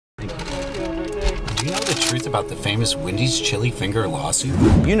Do you know the truth about the famous Wendy's chili finger lawsuit?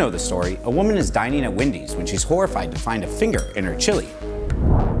 You know the story. A woman is dining at Wendy's when she's horrified to find a finger in her chili.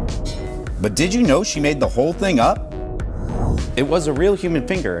 But did you know she made the whole thing up? It was a real human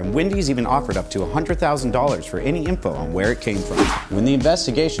finger, and Wendy's even offered up to $100,000 for any info on where it came from. When the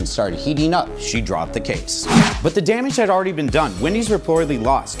investigation started heating up, she dropped the case. But the damage had already been done. Wendy's reportedly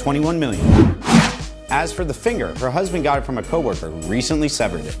lost $21 million. As for the finger, her husband got it from a coworker who recently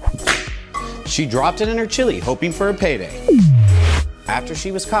severed it. She dropped it in her chili, hoping for a payday. After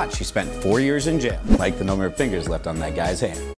she was caught, she spent 4 years in jail, like the number of fingers left on that guy's hand.